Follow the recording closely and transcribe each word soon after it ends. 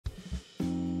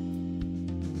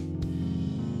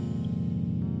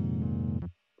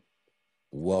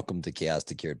Welcome to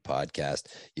Chaos2Cured podcast.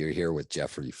 You're here with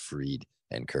Jeffrey Freed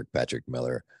and Kirk Patrick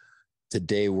Miller.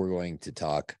 Today, we're going to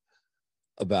talk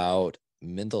about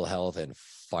mental health and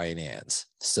finance.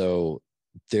 So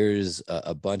there's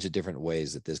a bunch of different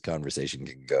ways that this conversation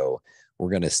can go.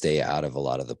 We're going to stay out of a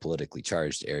lot of the politically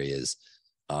charged areas,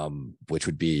 which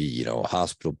would be,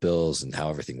 hospital bills and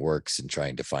how everything works and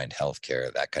trying to find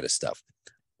healthcare, that kind of stuff.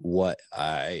 What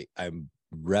I'm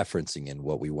referencing and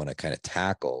what we want to kind of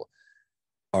tackle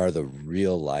are the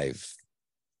real life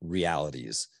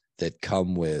realities that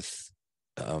come with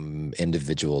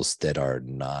individuals that are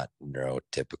not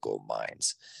neurotypical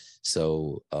minds.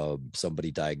 So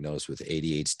somebody diagnosed with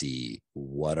ADHD,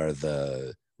 what are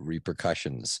the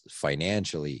repercussions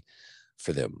financially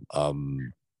for them? I'll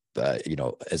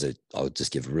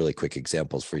just give really quick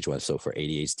examples for each one. So for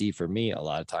ADHD, for me, a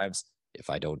lot of times, if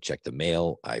I don't check the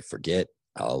mail, I forget,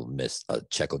 I'll miss a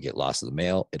check will get lost in the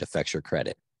mail. It affects your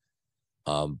credit.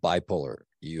 Bipolar,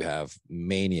 you have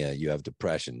mania, you have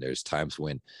depression. There's times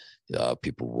when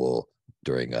people will,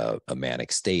 during a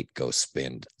manic state, go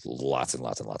spend lots and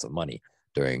lots and lots of money.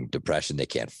 During depression, they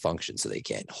can't function, so they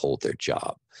can't hold their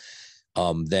job.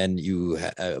 Then you,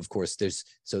 of course,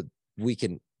 so we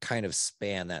can kind of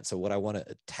span that. So what I want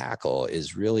to tackle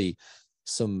is really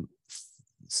some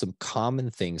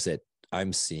common things that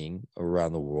I'm seeing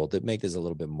around the world that make this a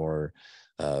little bit more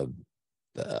of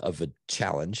a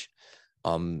challenge.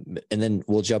 And then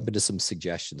we'll jump into some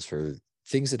suggestions for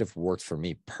things that have worked for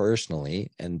me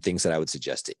personally and things that I would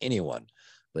suggest to anyone.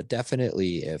 But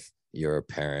definitely if you're a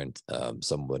parent,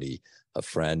 somebody, a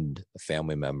friend, a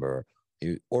family member,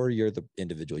 or you're the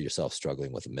individual yourself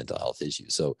struggling with a mental health issue.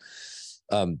 So,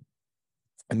 for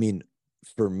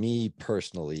me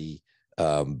personally,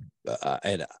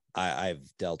 and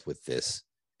I've dealt with this,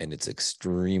 and it's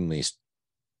extremely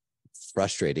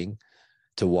frustrating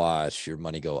to watch your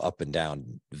money go up and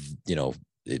down.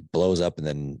 It blows up and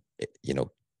then,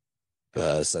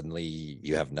 suddenly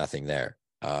you have nothing there.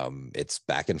 It's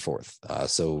back and forth.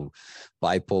 So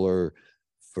bipolar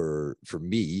for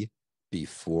me,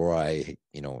 before I,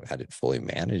 had it fully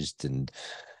managed, and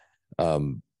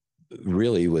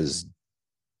really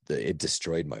it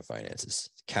destroyed my finances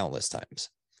countless times.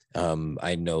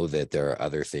 I know that there are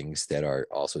other things that are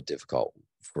also difficult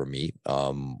for me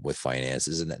with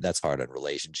finances, and that's hard on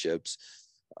relationships.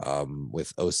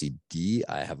 With OCD,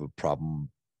 I have a problem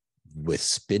with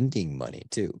spending money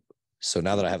too. So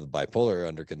now that I have the bipolar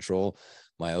under control,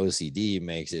 my OCD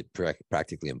makes it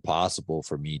practically impossible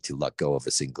for me to let go of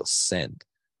a single cent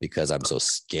because I'm so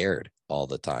scared all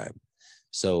the time.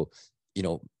 So,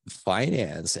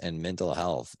 finance and mental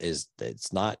health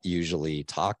it's not usually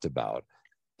talked about,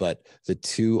 but the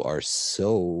two are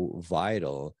so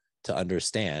vital to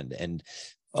understand, and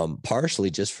partially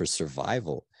just for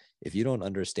survival. If you don't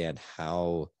understand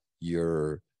how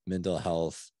your mental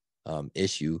health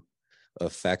issue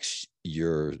affects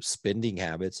your spending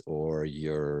habits or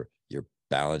your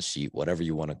balance sheet, whatever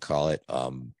you want to call it,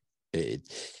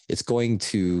 it's going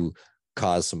to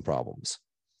cause some problems.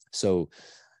 So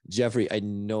Jeffrey, I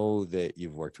know that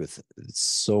you've worked with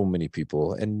so many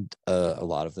people, and a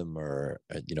lot of them are,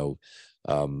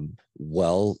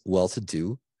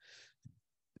 well-to-do,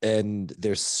 and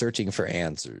they're searching for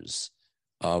answers.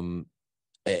 And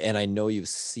I know you've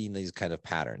seen these kind of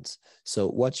patterns. So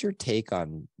what's your take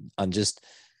on just,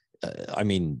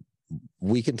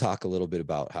 we can talk a little bit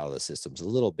about how the system's a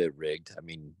little bit rigged.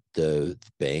 The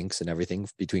banks and everything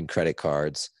between credit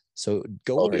cards. So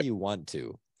go where you want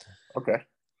to. Okay.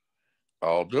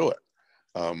 I'll do it.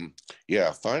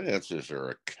 Finances are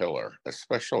a killer,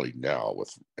 especially now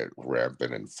with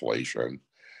rampant inflation.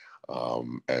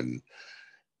 And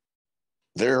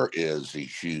there is a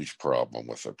huge problem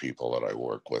with the people that I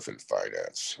work with in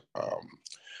finance,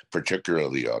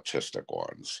 particularly autistic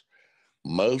ones.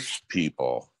 Most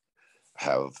people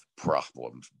have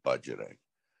problems budgeting,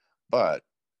 but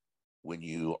when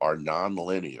you are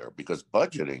nonlinear, because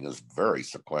budgeting is very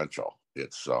sequential,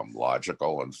 it's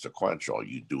logical and sequential.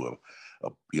 You do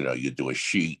a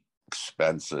sheet,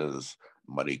 expenses,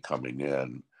 money coming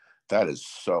in. That is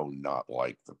so not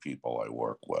like the people I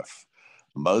work with.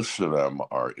 Most of them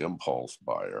are impulse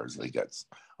buyers. They get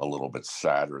a little bit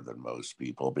sadder than most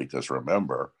people because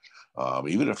remember,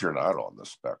 even if you're not on the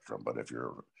spectrum, but if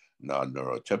you're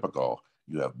non-neurotypical,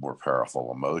 you have more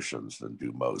powerful emotions than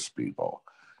do most people.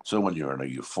 So when you're in a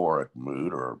euphoric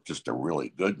mood or just a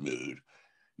really good mood,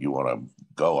 you want to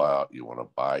go out, you want to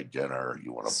buy dinner,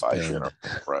 you want to buy dinner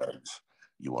with friends,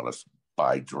 you want to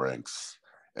buy drinks,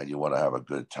 and you want to have a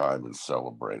good time and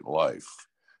celebrate life.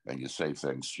 And you say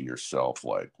things to yourself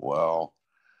like, well,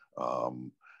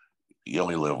 you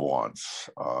only live once.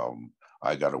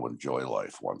 I got to enjoy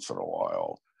life once in a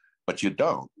while. But you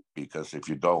don't, because if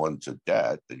you go into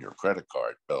debt, then your credit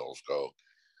card bills go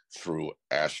through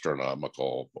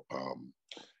astronomical,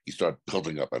 you start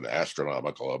building up an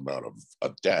astronomical amount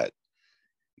of debt,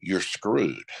 you're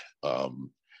screwed.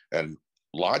 And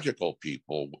logical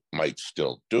people might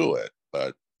still do it,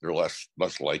 but they're less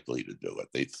likely to do it.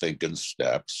 They think in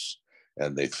steps,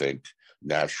 and they think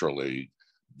naturally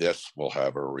this will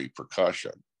have a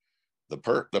repercussion.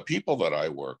 The people that I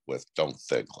work with don't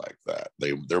think like that.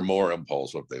 They're more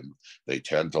impulsive. They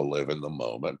tend to live in the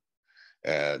moment,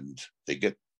 and they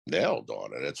get nailed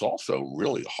on it. It's also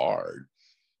really hard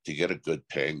to get a good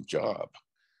paying job.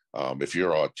 If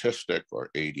you're autistic or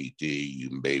ADD,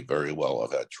 you may very well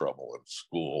have had trouble in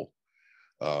school,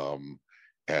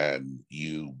 and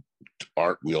you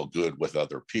aren't real good with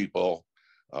other people.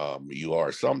 You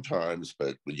are sometimes,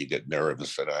 but when you get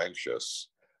nervous and anxious,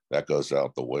 that goes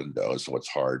out the window. So it's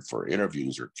hard for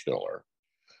interviews are killer.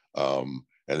 And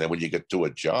then when you get to a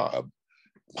job,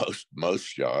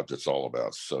 most jobs, it's all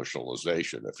about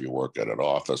socialization. If you work at an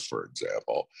office, for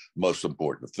example, most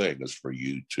important thing is for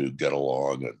you to get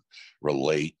along and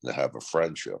relate and have a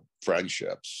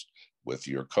friendships with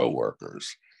your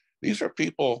coworkers. These are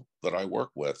people that I work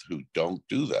with who don't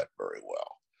do that very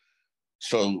well.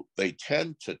 So they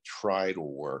tend to try to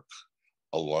work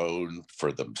alone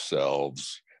for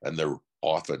themselves, and they're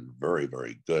often very,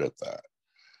 very good at that.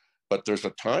 But there's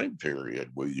a time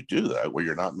period where you do that where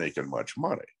you're not making much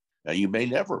money, and you may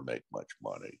never make much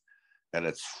money. And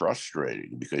it's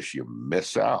frustrating because you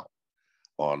miss out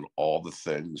on all the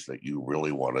things that you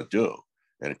really want to do.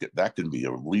 And that can be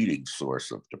a leading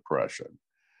source of depression.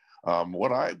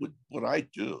 What I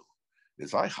do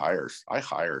is I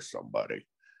hire somebody.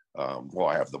 Well,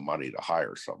 I have the money to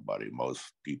hire somebody.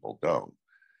 Most people don't,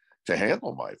 to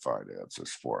handle my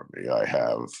finances for me. I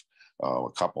have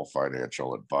a couple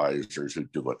financial advisors who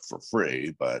do it for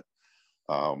free, but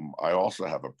I also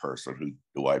have a person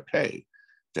who I pay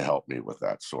to help me with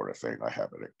that sort of thing. I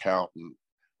have an accountant.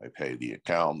 I pay the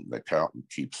accountant. The accountant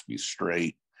keeps me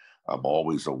straight. I'm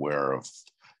always aware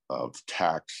of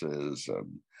taxes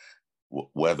and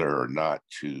whether or not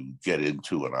to get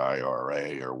into an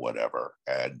IRA or whatever.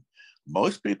 And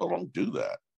most people don't do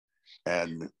that.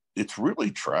 And it's really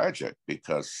tragic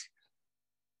because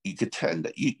you tend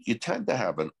to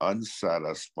have an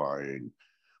unsatisfying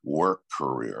work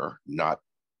career, not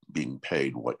being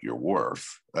paid what you're worth.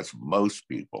 That's most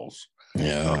people's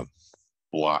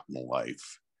lot in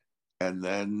life. And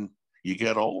then you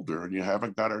get older and you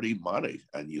haven't got any money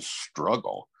and you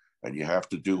struggle and you have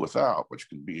to do without, which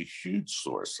can be a huge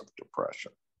source of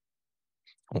depression.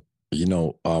 You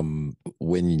know,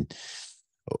 when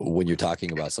you're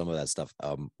talking about some of that stuff,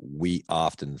 we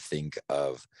often think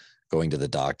of going to the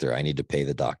doctor. I need to pay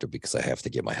the doctor because I have to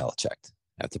get my health checked.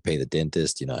 I have to pay the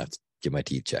dentist, I have to get my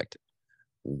teeth checked.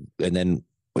 And then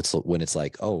when it's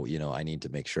like, oh, I need to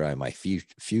make sure my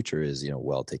future is,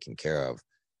 well taken care of.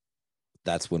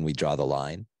 That's when we draw the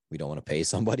line. We don't want to pay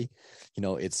somebody.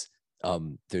 It's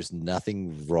there's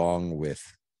nothing wrong with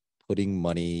putting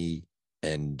money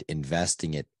and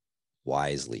investing it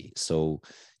wisely. So,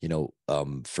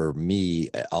 for me,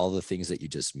 all the things that you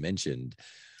just mentioned,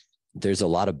 there's a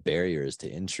lot of barriers to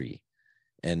entry.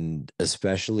 And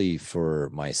especially for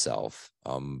myself,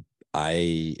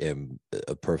 I am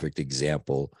a perfect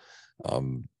example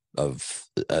of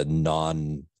a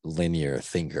non-linear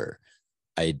thinker.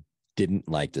 I didn't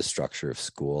like the structure of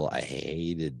school.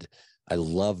 I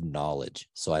love knowledge.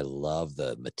 So I love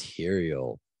the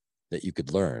material that you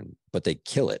could learn, but they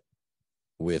kill it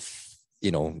with,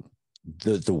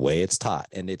 the way it's taught.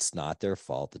 And it's not their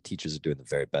fault. The teachers are doing the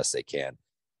very best they can.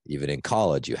 Even in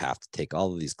college, you have to take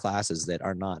all of these classes that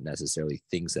are not necessarily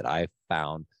things that I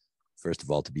found, first of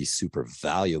all, to be super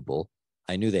valuable.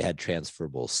 I knew they had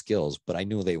transferable skills, but I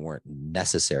knew they weren't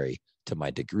necessary to my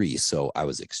degree. So I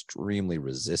was extremely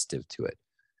resistive to it.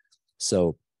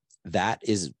 So that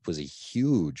was a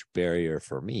huge barrier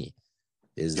for me,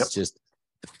 is just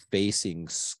facing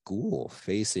school,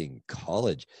 facing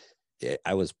college.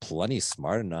 I was plenty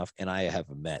smart enough, and I have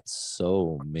met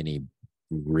so many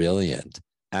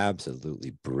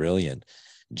absolutely brilliant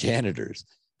janitors,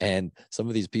 and some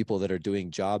of these people that are doing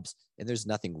jobs, and there's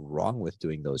nothing wrong with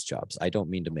doing those jobs. I don't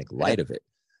mean to make light of it.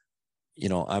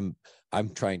 I'm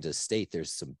trying to state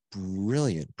there's some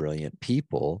brilliant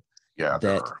people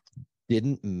that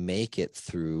didn't make it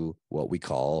through what we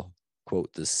call,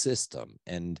 quote, the system.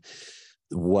 And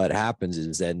what happens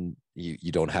is then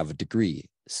you don't have a degree.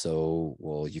 So,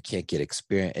 well, you can't get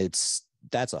experience.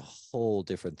 That's a whole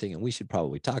different thing. And we should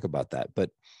probably talk about that.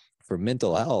 But for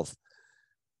mental health,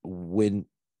 when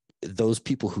those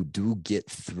people who do get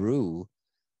through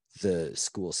the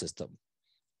school system,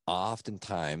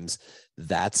 oftentimes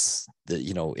that's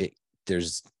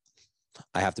there's,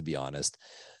 I have to be honest,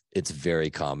 it's very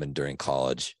common during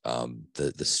college.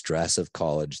 The stress of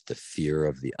college, the fear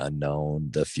of the unknown,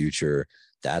 the future.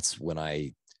 That's when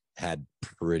I had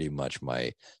pretty much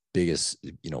my biggest,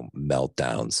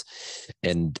 meltdowns.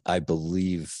 And I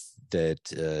believe that,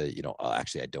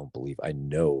 actually, I don't believe, I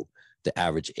know the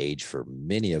average age for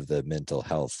many of the mental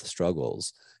health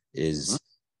struggles is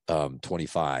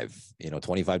 25,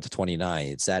 25 to 29.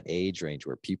 It's that age range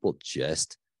where people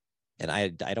just, and I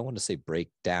don't want to say break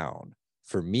down.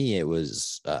 For me, it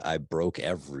was, I broke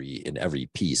in every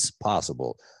piece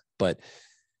possible, but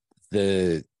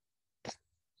there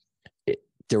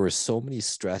were so many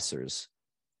stressors,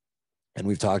 and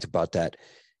we've talked about that.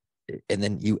 And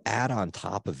then you add on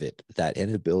top of it that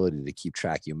inability to keep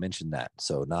track. You mentioned that.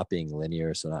 So not being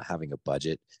linear, so not having a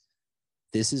budget.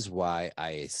 This is why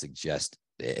I suggest,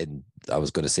 and I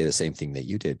was going to say the same thing that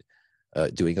you did,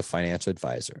 doing a financial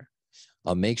advisor.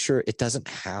 Make sure it doesn't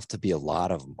have to be a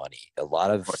lot of money. A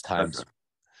lot of times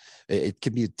it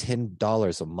can be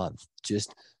 $10 a month.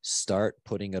 Just start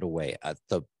putting it away. At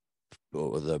the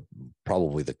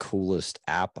probably the coolest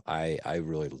app, I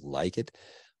really like it,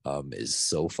 is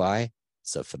SoFi.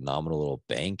 It's a phenomenal little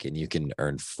bank, and you can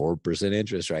earn 4%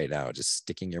 interest right now just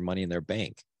sticking your money in their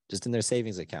bank, just in their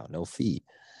savings account, no fee.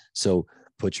 So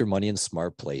put your money in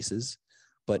smart places,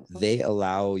 but they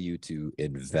allow you to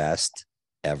invest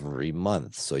every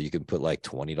month. So you can put like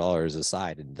 $20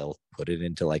 aside, and they'll put it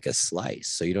into like a slice.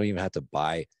 So you don't even have to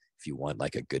buy, if you want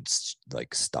like a good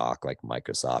like stock like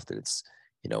Microsoft, and it's,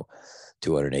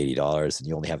 $280 and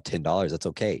you only have $10, that's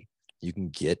okay. You can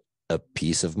get a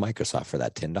piece of Microsoft for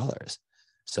that $10.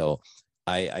 So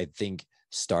I think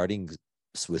starting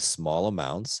with small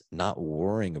amounts, not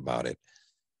worrying about it,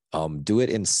 do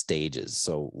it in stages.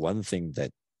 So one thing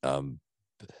that, and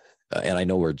I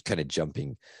know we're kind of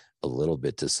jumping a little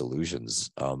bit to solutions.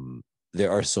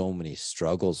 There are so many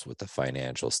struggles with the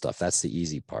financial stuff. That's the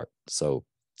easy part. So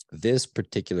this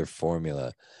particular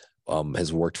formula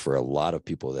has worked for a lot of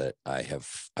people that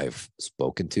I've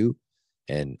spoken to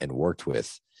and worked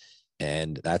with.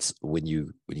 And that's when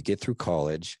you get through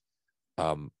college,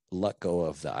 let go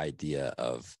of the idea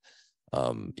of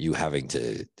you having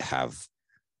to have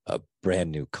a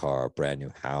brand new car, brand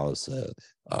new house.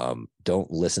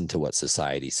 Don't listen to what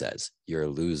society says. You're a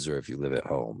loser if you live at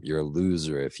home. You're a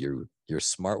loser if you're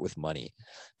smart with money.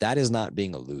 That is not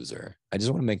being a loser. I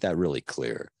just want to make that really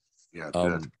clear. Yeah,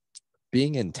 good.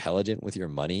 Being intelligent with your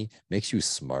money makes you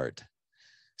smart.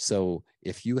 So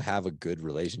if you have a good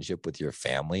relationship with your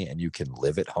family and you can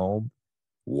live at home,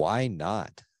 why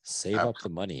not save up the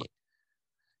money?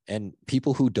 And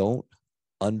people who don't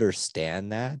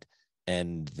understand that,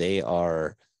 and they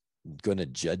are going to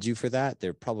judge you for that,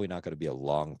 they're probably not going to be a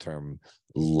long-term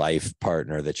life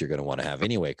partner that you're going to want to have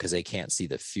anyway, because they can't see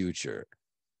the future.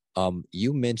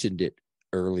 You mentioned it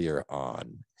earlier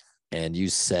on, and you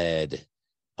said,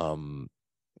 I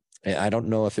don't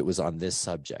know if it was on this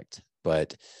subject,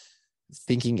 but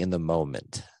thinking in the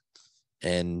moment,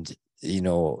 and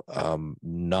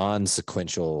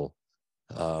non-sequential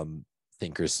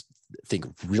thinkers think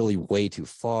really way too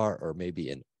far, or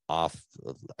maybe an off.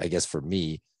 I guess for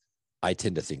me, I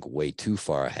tend to think way too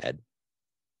far ahead,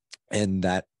 and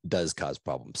that does cause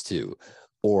problems too.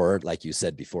 Or like you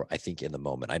said before, I think in the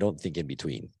moment. I don't think in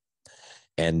between,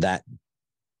 and that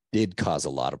did cause a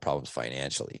lot of problems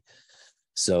financially.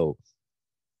 So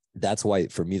that's why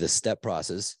for me, the step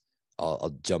process,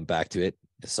 I'll jump back to it.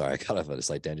 Sorry, I got off on a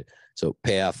slight tangent. So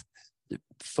payoff,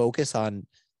 focus on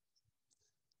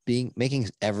making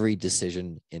every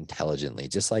decision intelligently,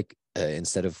 just like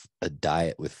instead of a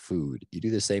diet with food, you do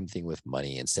the same thing with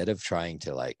money. Instead of trying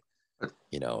to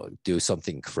do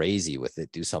something crazy with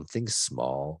it, do something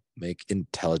small, make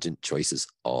intelligent choices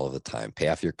all the time. Pay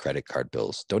off your credit card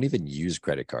bills. Don't even use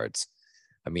credit cards.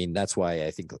 I mean, that's why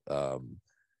I think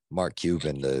Mark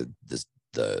Cuban, the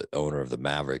owner of the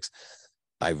Mavericks,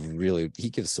 he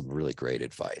gives some really great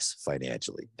advice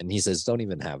financially. And he says,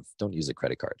 don't use a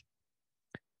credit card.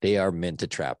 They are meant to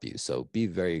trap you. So be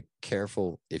very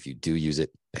careful. If you do use it,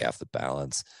 pay off the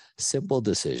balance. Simple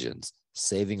decisions,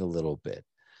 saving a little bit.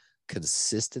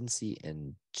 Consistency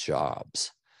in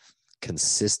jobs.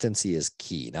 Consistency is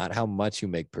key. Not how much you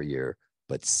make per year,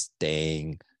 but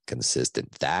staying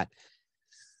consistent.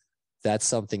 That's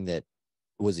something that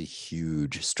was a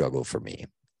huge struggle for me.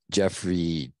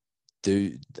 Jeffrey,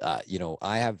 I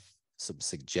have some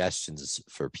suggestions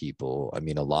for people. I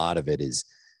mean, a lot of it is,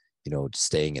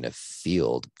 staying in a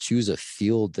field. Choose a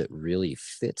field that really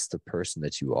fits the person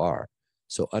that you are.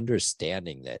 So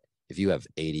understanding that if you have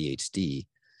ADHD,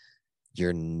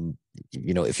 you're,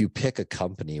 if you pick a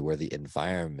company where the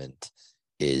environment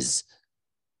is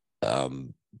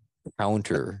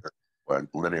counter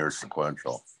linear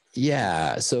sequential.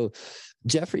 yeah. So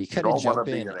Jeffrey, You kind of don't want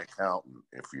to jump be in. an accountant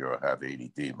if you have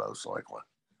ADD, most likely.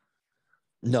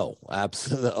 No,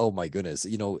 absolutely. Oh my goodness.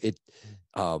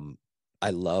 I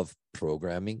love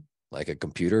programming like a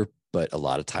computer, but a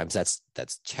lot of times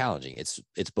that's challenging.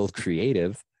 It's both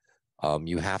creative.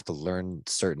 You have to learn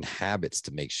certain habits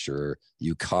to make sure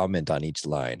you comment on each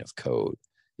line of code.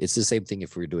 It's the same thing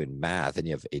if we're doing math and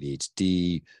you have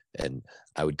ADHD, and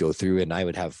I would go through and I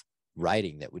would have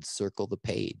writing that would circle the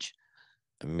page.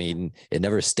 I mean, it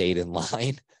never stayed in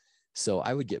line. So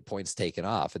I would get points taken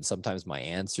off. And sometimes my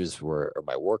answers were, or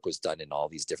my work was done in all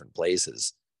these different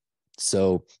places.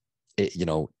 So,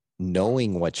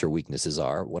 knowing what your weaknesses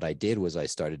are, what I did was I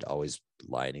started always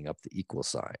lining up the equal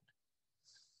sign.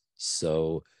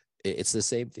 So it's the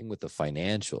same thing with the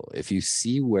financial. If you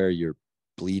see where you're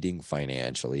bleeding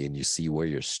financially and you see where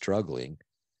you're struggling,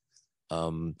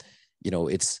 I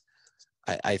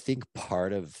think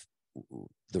part of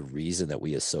the reason that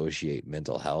we associate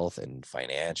mental health and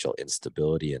financial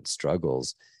instability and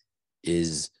struggles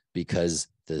is because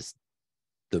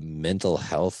the mental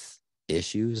health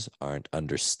issues aren't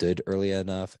understood early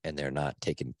enough, and they're not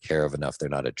taken care of enough. They're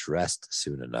not addressed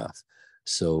soon enough.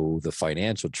 So the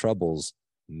financial troubles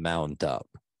mount up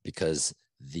because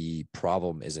the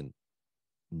problem isn't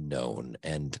known,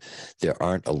 and there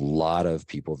aren't a lot of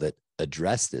people that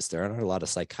address this. There aren't a lot of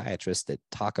psychiatrists that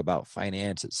talk about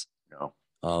finances. No.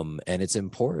 And it's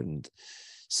important.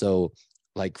 So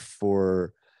like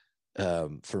for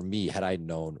me, had I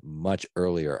known much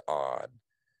earlier on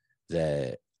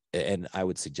that, and I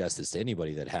would suggest this to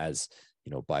anybody that has,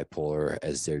 bipolar,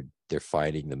 as they're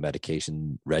finding the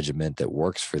medication regimen that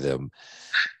works for them,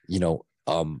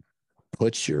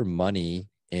 put your money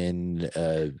in,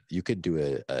 you could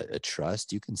do a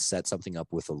trust. You can set something up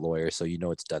with a lawyer so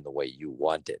it's done the way you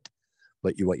want it.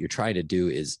 But what you're trying to do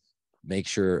is make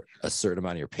sure a certain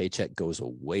amount of your paycheck goes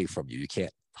away from you. You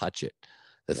can't touch it.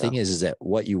 The thing is that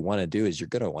what you want to do is you're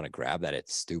going to want to grab that at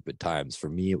stupid times. For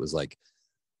me, it was like,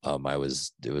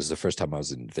 it was the first time I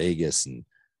was in Vegas and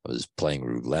I was playing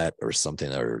roulette or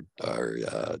something, or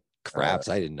craps.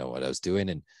 I didn't know what I was doing.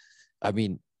 And I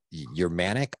mean, you're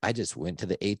manic. I just went to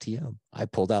the ATM. I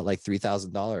pulled out like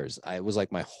 $3,000. It was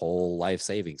like my whole life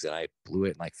savings, and I blew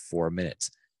it in like 4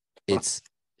 minutes. It's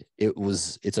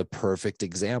a perfect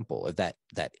example of that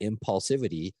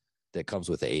impulsivity that comes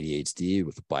with the ADHD,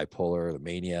 with the bipolar, the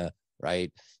mania,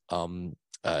 right?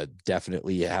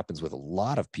 Definitely it happens with a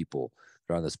lot of people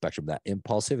that are on the spectrum, that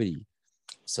impulsivity.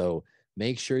 So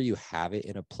make sure you have it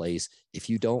in a place. If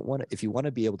you want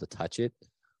to be able to touch it,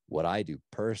 what I do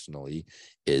personally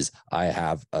is I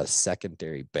have a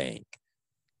secondary bank.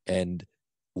 And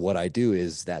what I do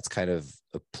is that's kind of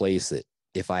a place that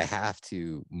if I have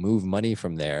to move money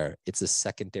from there, it's a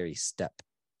secondary step.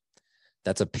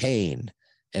 That's a pain.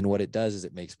 And what it does is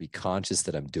it makes me conscious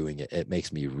that I'm doing it. It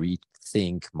makes me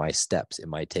rethink my steps.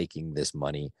 Am I taking this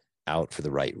money out for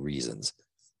the right reasons?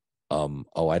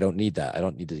 I don't need that. I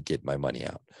don't need to get my money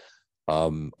out.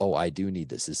 I do need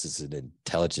this. This is an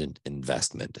intelligent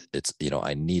investment. It's,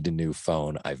 I need a new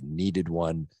phone. I've needed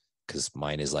one because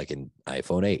mine is like an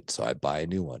iPhone 8. So I buy a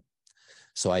new one.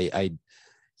 So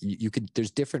you could,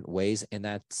 there's different ways. And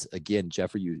that's, again,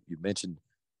 Jeffrey, you mentioned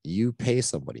you pay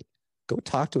somebody. Go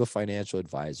talk to a financial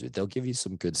advisor. They'll give you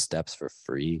some good steps for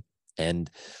free. And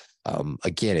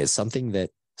again, it's something that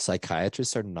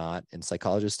psychiatrists are not, and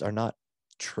psychologists are not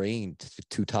trained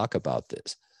to talk about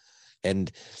this.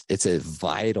 And it's a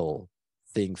vital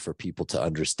thing for people to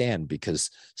understand, because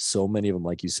so many of them,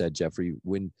 like you said, Jeffrey,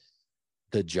 when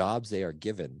the jobs they are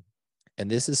given, and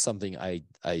this is something I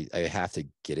have to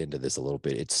get into this a little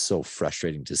bit. It's so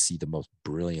frustrating to see the most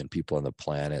brilliant people on the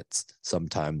planet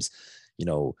sometimes,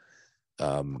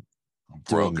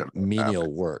 doing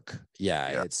menial work.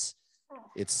 Yeah.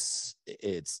 It's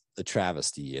a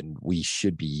travesty, and we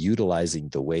should be utilizing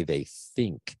the way they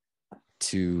think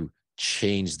to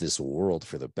change this world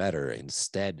for the better.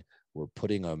 Instead, we're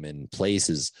putting them in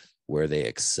places where they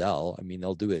excel. I mean,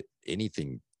 they'll do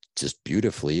anything just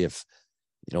beautifully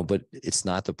but it's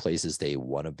not the places they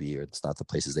want to be, or it's not the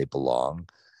places they belong.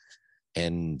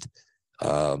 And,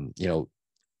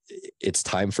 it's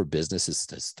time for businesses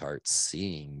to start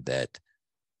seeing that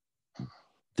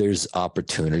there's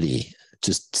opportunity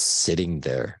just sitting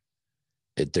there.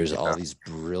 There's all these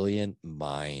brilliant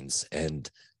minds and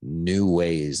new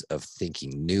ways of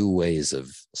thinking, new ways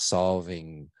of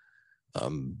solving,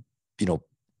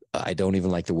 I don't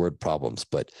even like the word problems,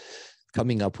 but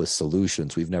coming up with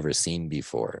solutions we've never seen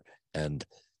before. And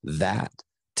that,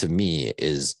 to me,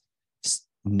 is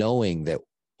knowing that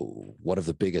one of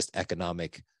the biggest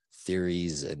economic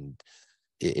theories and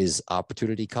is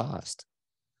opportunity cost.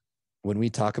 When we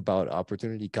talk about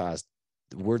opportunity cost,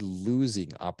 we're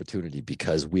losing opportunity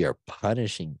because we are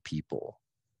punishing people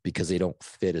because they don't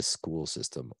fit a school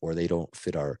system or they don't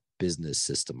fit our business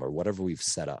system or whatever we've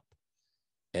set up.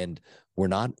 And we're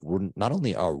not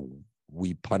only are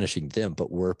we punishing them,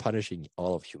 but we're punishing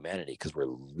all of humanity because we're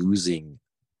losing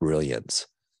brilliance.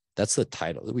 That's the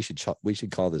title. We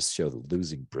should call this show "The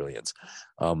Losing Brilliance."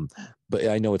 But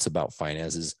I know it's about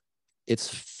finances. It's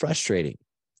frustrating.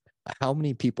 How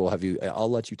many people have you?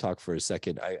 I'll let you talk for a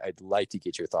second. I'd like to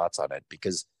get your thoughts on it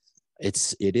because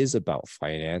it is about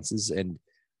finances and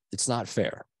it's not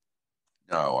fair.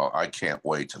 No, I can't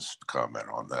wait to comment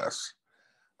on this.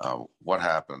 What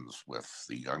happens with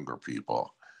the younger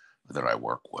people that I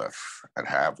work with and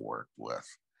have worked with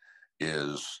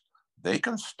is they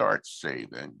can start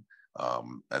saving,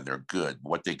 and they're good.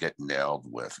 What they get nailed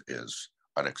with is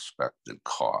unexpected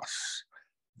costs.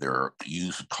 Their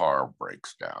used car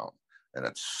breaks down and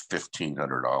it's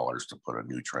 $1,500 to put a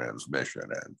new transmission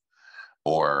in,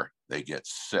 or they get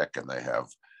sick and they have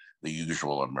the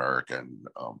usual American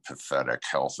pathetic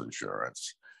health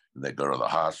insurance. And they go to the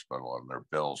hospital and their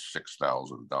bill's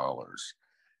 $6,000,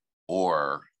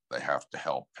 or they have to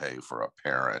help pay for a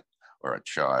parent or a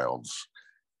child's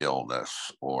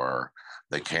illness, or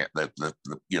they can't,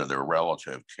 their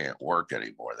relative can't work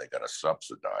anymore. They got to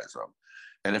subsidize them.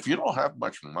 And if you don't have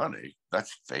much money,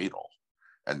 that's fatal.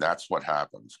 And that's what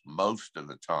happens most of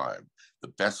the time. The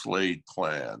best laid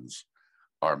plans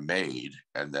are made,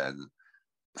 and then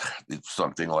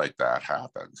something like that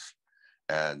happens.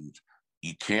 And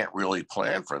you can't really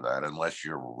plan for that unless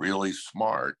you're really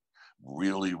smart,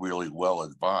 really, really well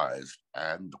advised,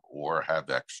 and or have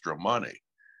extra money.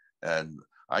 And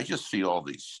I just see all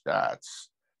these stats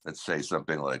that say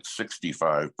something like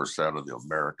 65% of the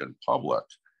American public,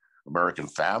 American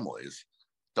families,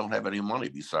 don't have any money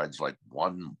besides like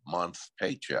 1 month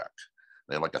paycheck.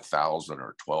 They have like 1,000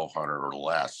 or 1,200 or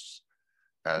less,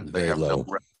 and Very low.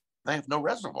 They have no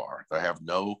reservoir. They have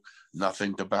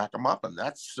nothing to back them up, and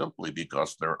that's simply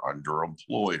because they're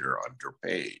underemployed or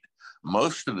underpaid.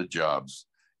 Most of the jobs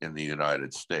in the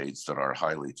United States that are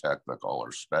highly technical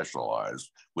or specialized,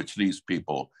 which these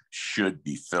people should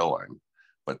be filling,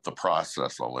 but the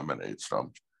process eliminates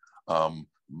them.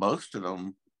 Most of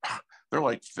them, they're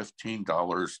like $15,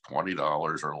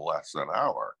 $20 or less an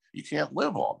hour. You can't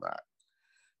live on that.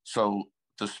 So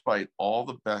despite all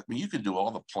the best, I mean, you can do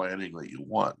all the planning that you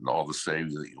want and all the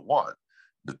saving that you want.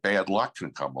 The bad luck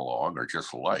can come along, or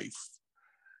just life,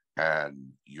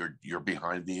 and you're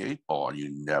behind the eight ball and you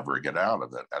never get out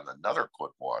of it. And another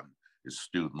quick one is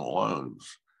student loans.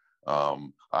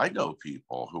 I know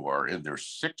people who are in their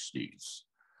 60s,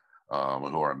 who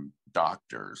are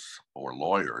doctors or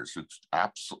lawyers,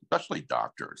 especially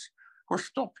doctors, who are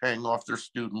still paying off their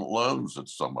student loans at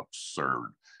some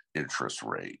absurd interest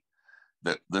rate.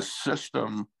 That the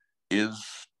system is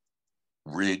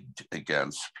rigged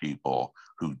against people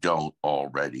who don't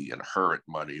already inherit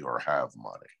money or have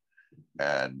money.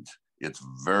 And it's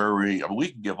very, I mean,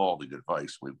 we can give all the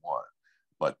advice we want,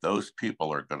 but those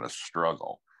people are going to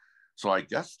struggle. So I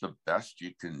guess the best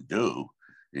you can do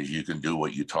is you can do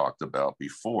what you talked about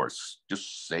before.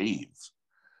 Just save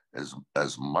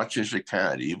as much as you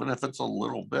can, even if it's a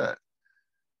little bit.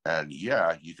 And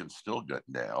yeah, you can still get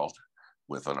nailed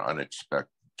with an unexpected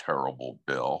terrible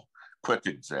bill. Quick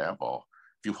example,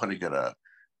 if you want to get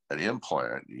an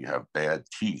implant, you have bad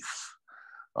teeth,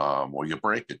 or you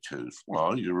break a tooth,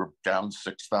 well, you're down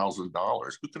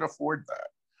 $6,000. Who can afford that?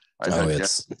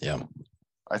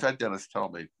 I've had dentists tell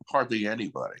me hardly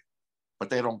anybody, but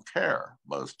they don't care,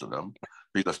 most of them,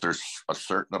 because there's a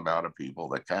certain amount of people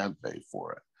that can pay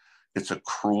for it. It's a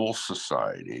cruel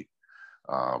society.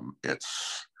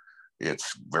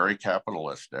 It's very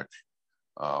capitalistic.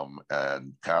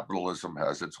 And capitalism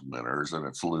has its winners and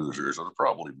its losers, and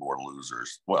probably more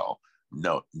losers. Well,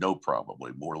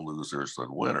 probably more losers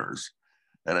than winners.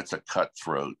 And it's a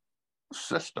cutthroat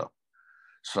system.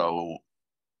 So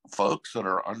folks that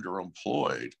are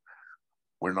underemployed,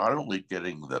 we're not only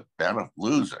getting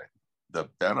losing the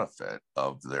benefit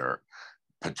of their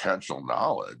potential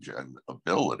knowledge and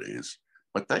abilities,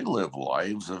 but they live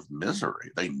lives of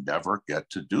misery. They never get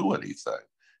to do anything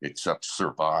except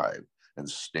survive and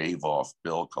stave off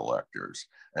bill collectors.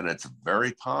 And it's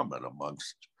very common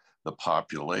amongst the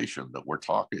population that we're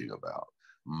talking about.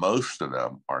 Most of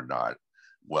them are not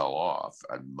well off,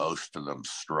 and most of them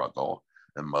struggle,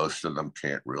 and most of them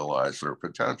can't realize their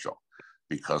potential.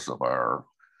 because of our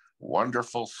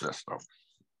wonderful system.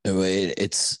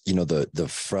 It's, the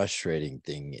frustrating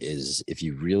thing is if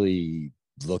you really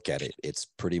look at it, it's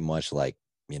pretty much like,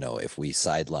 if we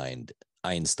sidelined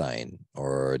Einstein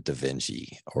or Da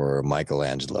Vinci or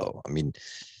Michelangelo. I mean,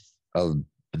 uh,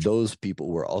 those people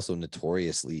were also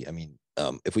notoriously,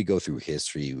 if we go through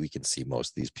history, we can see most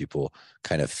of these people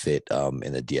kind of fit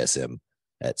in the DSM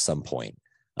at some point.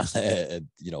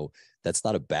 That's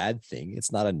not a bad thing.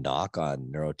 It's not a knock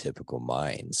on neurotypical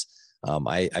minds.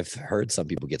 I've heard some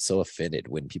people get so offended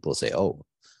when people say, "Oh,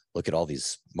 look at all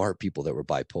these smart people that were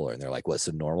bipolar," and they're like, "What?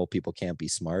 So normal people can't be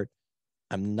smart?"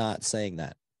 I'm not saying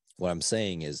that. What I'm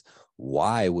saying is,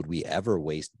 why would we ever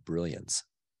waste brilliance?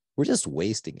 We're just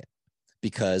wasting it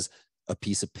because a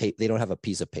piece of paper, they don't have a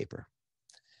piece of paper.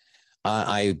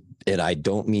 I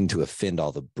don't mean to offend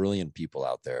all the brilliant people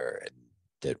out there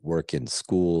that work in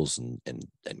schools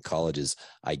and colleges.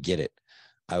 I get it.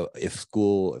 If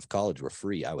college were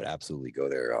free, I would absolutely go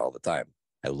there all the time.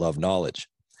 I love knowledge.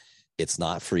 It's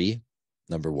not free,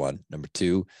 number one. Number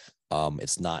two,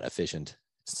 it's not efficient.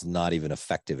 It's not even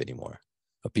effective anymore.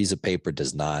 A piece of paper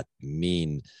does not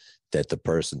mean that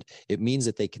it means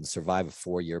that they can survive a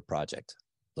 4-year project.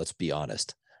 Let's be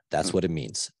honest. That's what it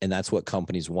means. And that's what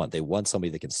companies want. They want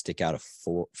somebody that can stick out of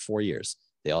four years.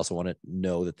 They also want to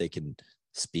know that they can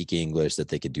speak English, that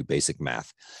they can do basic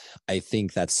math. I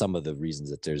think that's some of the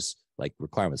reasons that there's like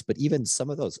requirements. But even some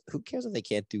of those, who cares if they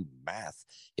can't do math?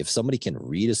 If somebody can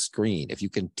read a screen, if you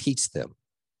can teach them,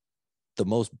 the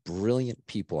most brilliant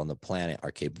people on the planet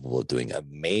are capable of doing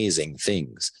amazing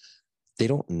things. They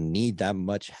don't need that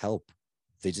much help.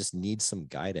 They just need some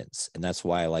guidance. And that's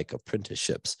why I like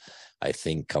apprenticeships. I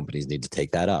think companies need to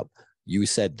take that up. You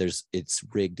said it's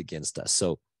rigged against us.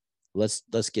 So let's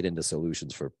get into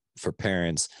solutions for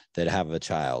parents that have a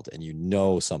child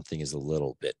and something is a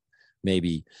little bit,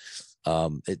 maybe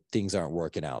things aren't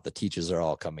working out. The teachers are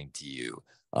all coming to you.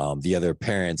 The other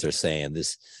parents are saying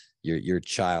your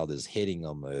child is hitting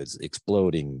them, is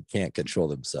exploding, can't control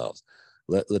themselves.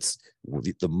 Let's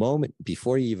the moment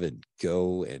before you even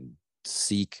go and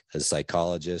seek a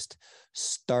psychologist,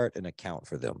 start an account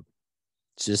for them.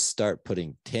 Just start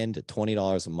putting $10 to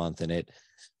 $20 a month in it.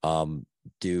 And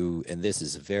this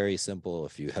is very simple.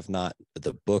 If you have not,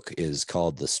 the book is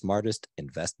called The Smartest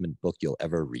Investment Book You'll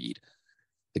Ever Read.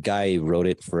 The guy wrote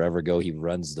it forever ago. He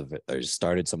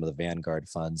started some of the Vanguard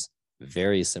funds.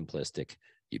 Very simplistic.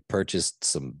 He purchased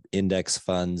some index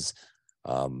funds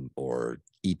or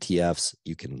ETFs.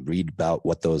 You can read about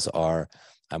what those are.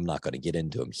 I'm not going to get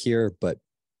into them here, but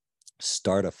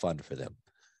start a fund for them.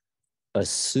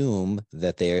 Assume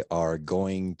that they are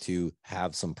going to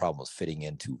have some problems fitting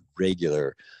into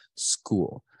regular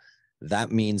school.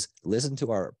 That means listen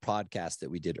to our podcast that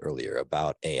we did earlier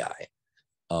about AI.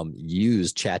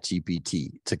 Use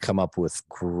ChatGPT to come up with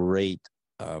great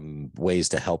ways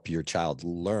to help your child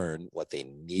learn what they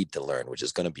need to learn, which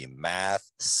is going to be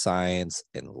math, science,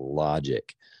 and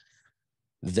logic.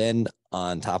 Then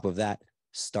on top of that,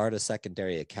 start a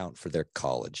secondary account for their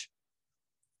college.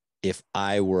 If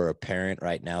I were a parent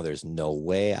right now, there's no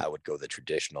way I would go the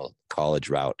traditional college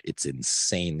route. It's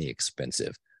insanely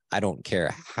expensive. I don't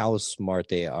care how smart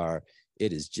they are.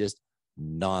 It is just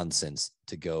nonsense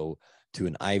to go to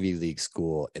an Ivy League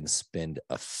school and spend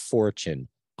a fortune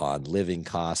on living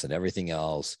costs and everything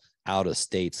else, out of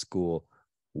state school.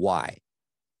 Why?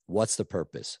 What's the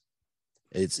purpose?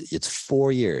 It's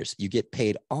 4 years. You get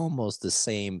paid almost the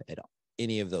same at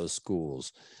any of those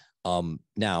schools.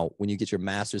 Now, when you get your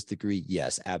master's degree,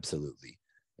 yes, absolutely.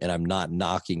 And I'm not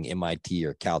knocking MIT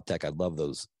or Caltech. I love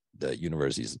the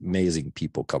universities. Amazing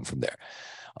people come from there.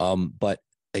 But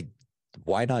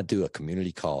why not do a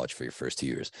community college for your first 2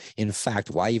 years? In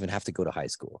fact, why even have to go to high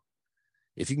school?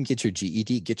 If you can get your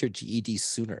GED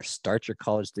sooner. Start your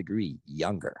college degree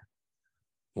younger.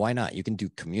 Why not? You can do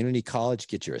community college,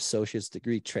 get your associate's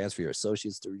degree, transfer your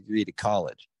associate's degree to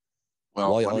college.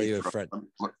 Well,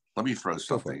 let me throw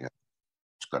something.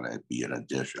 It's going to be an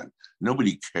addition.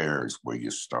 Nobody cares where you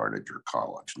started your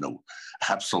college. No,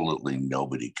 absolutely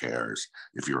nobody cares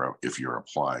if you're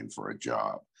applying for a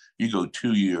job. You go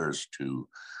 2 years to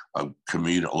a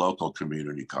local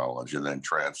community college and then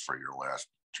transfer your last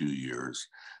 2 years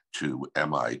to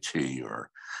MIT or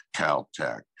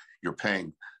Caltech. You're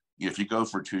paying, if you go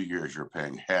for 2 years, you're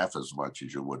paying half as much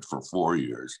as you would for 4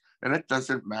 years. And it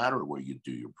doesn't matter where you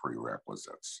do your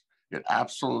prerequisites. It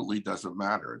absolutely doesn't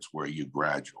matter. It's where you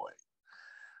graduate.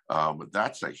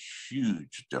 That's a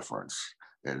huge difference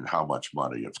in how much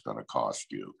money it's going to cost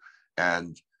you.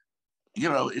 And,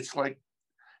 it's like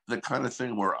the kind of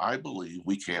thing where I believe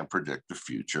we can't predict the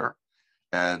future.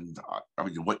 And I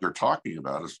mean, what you're talking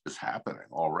about is happening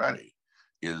already.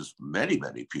 Is many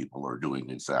people are doing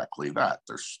exactly that.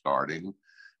 They're starting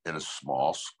in a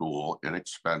small school,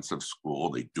 inexpensive school.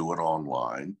 They do it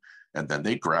online, and then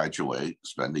they graduate,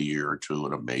 spend a year or two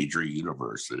at a major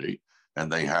university,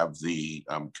 and they have the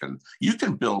you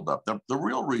can build up the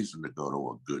real reason to go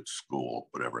to a good school,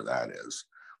 whatever that is,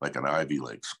 like an Ivy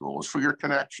League school, is for your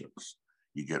connections.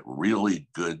 You get really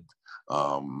good.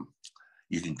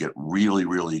 You can get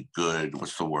really good.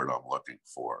 What's the word I'm looking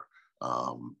for?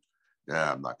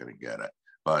 Yeah, I'm not going to get it,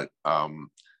 but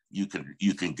you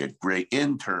can get great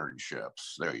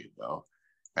internships. There you go.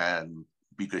 And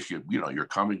because you're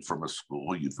coming from a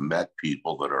school, you've met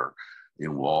people that are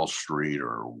in Wall Street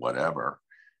or whatever,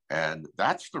 and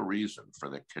that's the reason for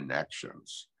the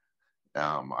connections.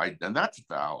 And that's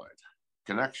valid.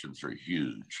 Connections are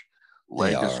huge.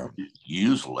 They Legacy, are.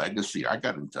 use legacy. I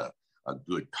got into a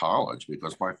good college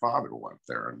because my father went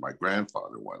there and my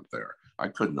grandfather went there. I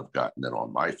couldn't have gotten it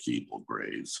on my feeble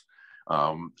grades.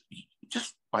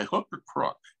 Just by hook or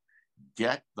crook,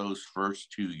 get those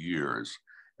first 2 years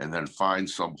and then find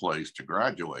some place to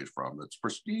graduate from that's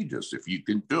prestigious if you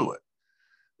can do it,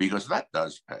 because that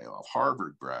does pay off.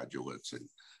 Harvard graduates and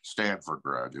Stanford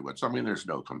graduates, I mean, there's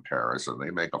no comparison.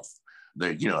 They make they'll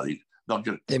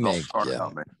start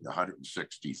out making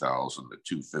 160,000 to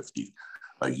 250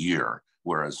 a year,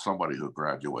 whereas somebody who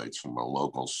graduates from a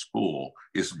local school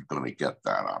isn't going to get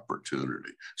that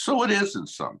opportunity. So it is in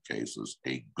some cases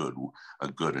a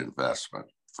good investment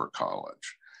for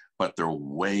college, but they're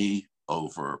way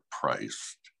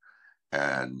overpriced,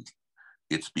 and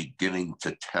it's beginning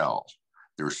to tell.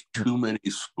 There's too many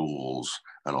schools,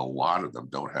 and a lot of them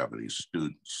don't have any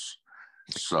students.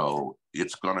 So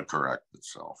it's going to correct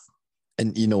itself.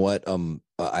 And you know what?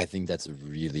 I think that's a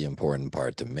really important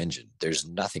part to mention. There's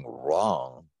nothing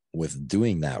wrong with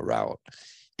doing that route.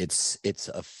 It's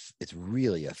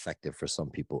really effective for some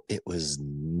people. It was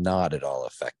not at all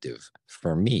effective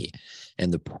for me.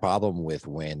 And the problem with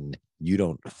when you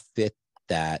don't fit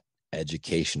that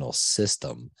educational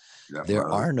system, there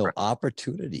are no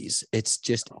opportunities. It's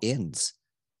just ends.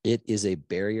 It is a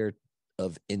barrier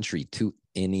of entry to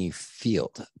any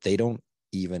field. They don't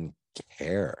even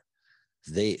care.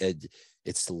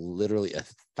 It's literally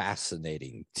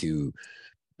fascinating to,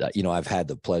 I've had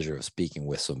the pleasure of speaking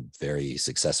with some very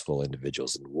successful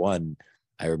individuals. And one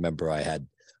I remember I had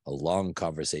a long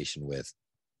conversation with,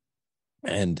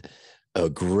 and a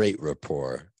great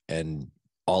rapport. And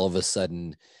all of a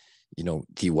sudden,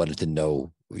 he wanted to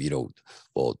know,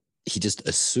 well, he just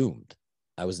assumed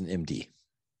I was an MD.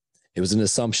 It was an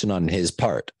assumption on his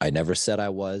part. I never said I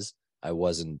was. I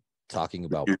wasn't talking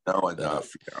about enough.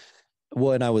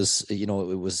 Well, and I was, it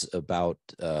was about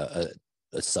a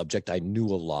subject I knew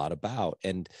a lot about.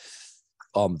 And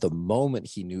the moment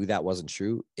he knew that wasn't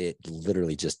true, it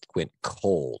literally just went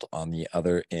cold on the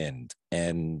other end.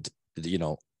 And,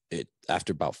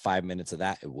 after about 5 minutes of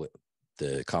that,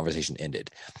 the conversation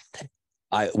ended.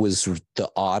 It was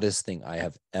the oddest thing I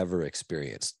have ever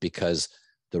experienced, because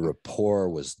the rapport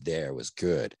was there, was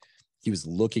good. He was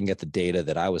looking at the data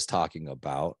that I was talking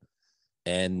about,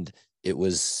 and it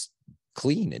was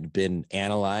clean. It had been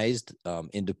analyzed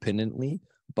independently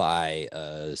by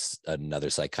another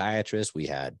psychiatrist. We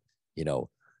had,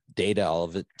 data, all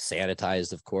of it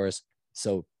sanitized, of course.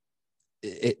 So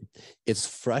it's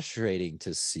frustrating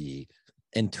to see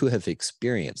and to have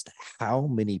experienced how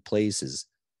many places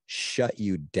shut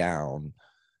you down,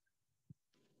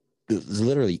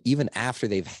 literally, even after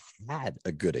they've had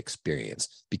a good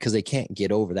experience, because they can't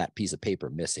get over that piece of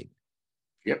paper missing.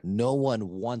 Yep. No one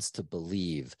wants to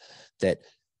believe that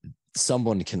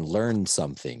someone can learn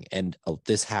something. And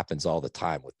this happens all the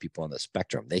time with people on the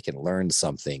spectrum. They can learn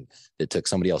something that took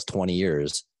somebody else 20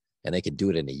 years, and they can do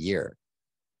it in a year.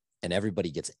 And everybody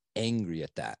gets angry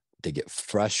at that. They get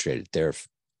frustrated.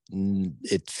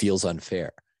 It feels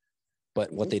unfair.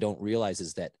 But what they don't realize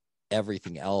is that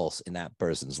everything else in that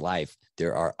person's life,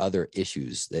 there are other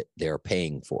issues that they're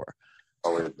paying for.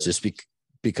 Just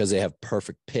because they have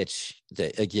perfect pitch.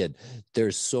 Again,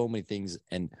 there's so many things,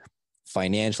 and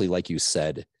financially, like you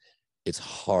said, it's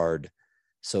hard.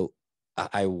 So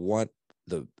I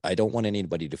don't want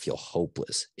anybody to feel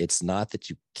hopeless. It's not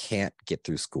that you can't get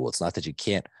through school. It's not that you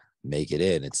can't make it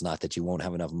in. It's not that you won't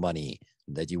have enough money,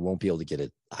 that you won't be able to get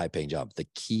a high paying job. The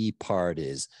key part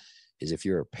is if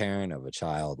you're a parent of a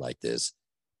child like this,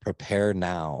 prepare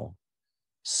now,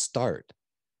 start.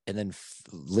 And then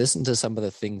listen to some of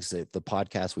the things that the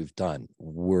podcast we've done.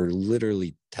 We're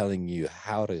literally telling you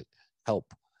how to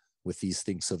help with these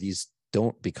things, so these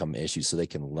don't become issues, so they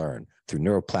can learn through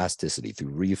neuroplasticity,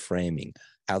 through reframing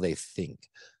how they think.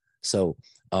 So,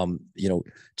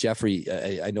 Jeffrey,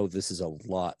 I know this is a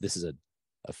lot. This is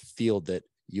a field that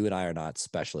you and I are not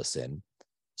specialists in.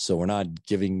 So we're not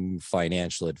giving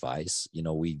financial advice.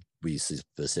 We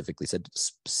specifically said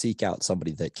seek out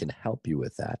somebody that can help you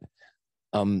with that.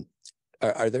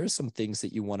 Are there some things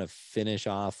that you want to finish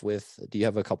off with? Do you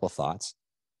have a couple of thoughts?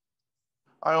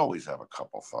 I always have a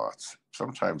couple thoughts,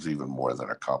 sometimes even more than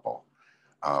a couple.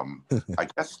 I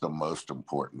guess the most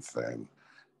important thing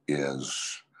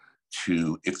is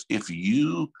if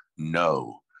you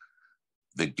know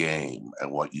the game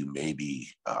and what you may be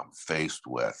faced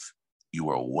with, you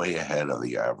are way ahead of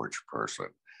the average person.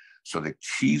 So the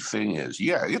key thing is,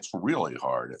 yeah, it's really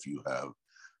hard if you have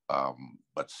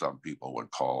what some people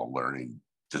would call a learning,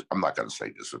 I'm not going to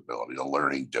say disability, a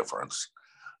learning difference.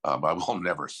 I will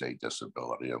never say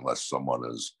disability unless someone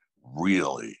is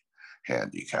really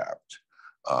handicapped.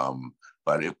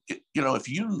 But if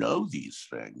you know these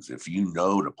things, if you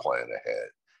know to plan ahead,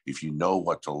 if you know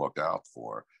what to look out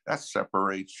for, that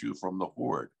separates you from the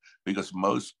horde, because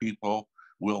most people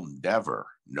will never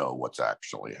know what's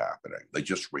actually happening. They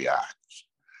just react.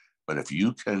 But if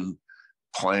you can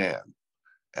plan,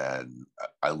 and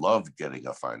I love getting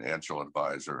a financial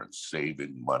advisor and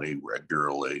saving money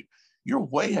regularly, you're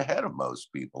way ahead of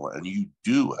most people, and you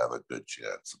do have a good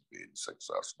chance of being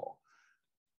successful.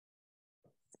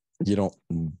 I'm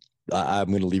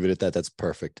going to leave it at that. That's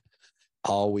perfect.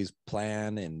 Always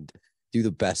plan and do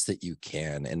the best that you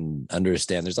can, and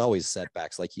understand there's always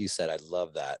setbacks. Like you said, I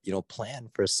love that. Plan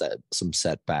for some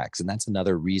setbacks. And that's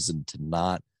another reason to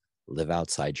not live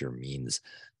outside your means.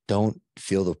 Don't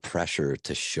feel the pressure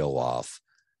to show off.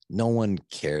 No one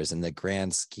cares. In the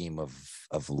grand scheme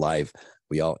of life,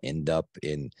 we all end up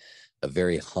in a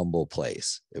very humble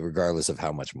place, regardless of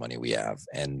how much money we have.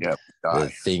 And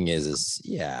the thing is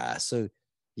yeah, so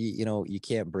you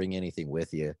can't bring anything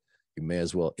with you. You may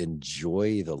as well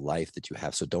enjoy the life that you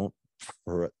have. So don't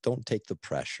take the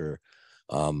pressure.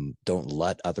 Don't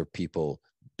let other people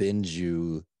binge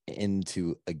you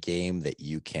into a game that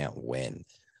you can't win.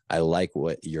 I like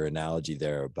what your analogy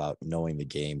there about knowing the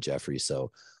game, Jeffrey.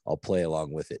 So I'll play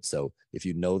along with it. So if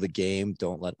you know the game,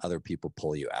 don't let other people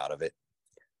pull you out of it.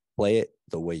 Play it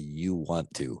the way you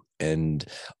want to. And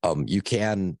you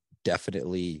can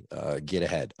definitely get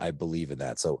ahead. I believe in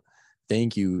that. So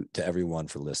thank you to everyone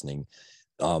for listening.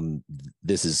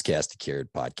 This is Chaos2Cured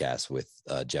podcast with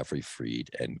Jeffrey Freed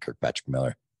and Kirk Patrick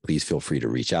Miller. Please feel free to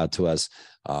reach out to us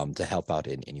to help out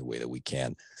in any way that we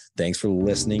can. Thanks for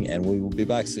listening, and we will be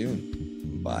back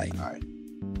soon. Bye. Bye.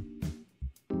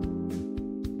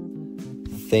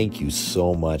 Thank you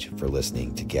so much for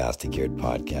listening to Chaos2Cured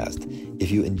podcast. If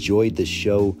you enjoyed the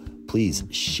show, please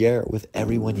share it with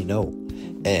everyone you know,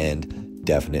 and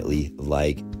definitely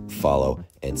like, follow,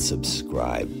 and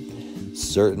subscribe.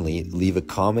 Certainly leave a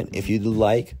comment if you'd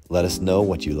like. Let us know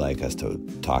what you'd like us to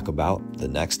talk about the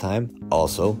next time.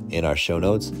 Also, in our show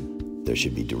notes, there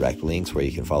should be direct links where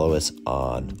you can follow us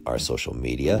on our social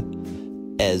media,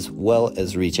 as well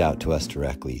as reach out to us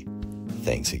directly.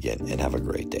 Thanks again, and have a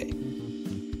great day.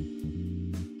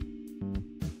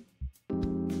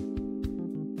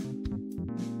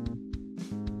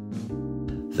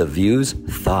 The views,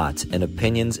 thoughts, and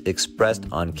opinions expressed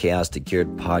on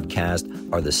Chaos2Cured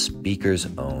podcast are the speaker's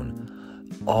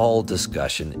own. All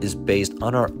discussion is based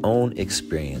on our own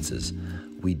experiences.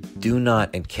 We do not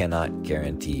and cannot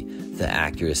guarantee the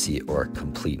accuracy or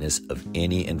completeness of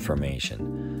any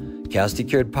information.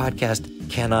 Chaos2Cured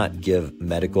podcast cannot give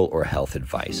medical or health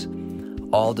advice.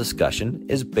 All discussion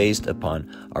is based upon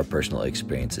our personal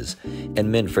experiences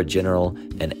and meant for general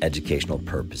and educational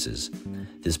purposes.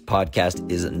 This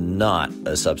podcast is not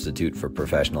a substitute for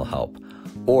professional help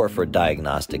or for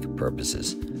diagnostic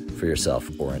purposes for yourself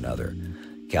or another.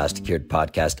 Chaos2Cured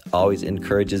podcast always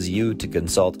encourages you to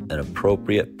consult an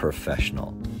appropriate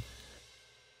professional.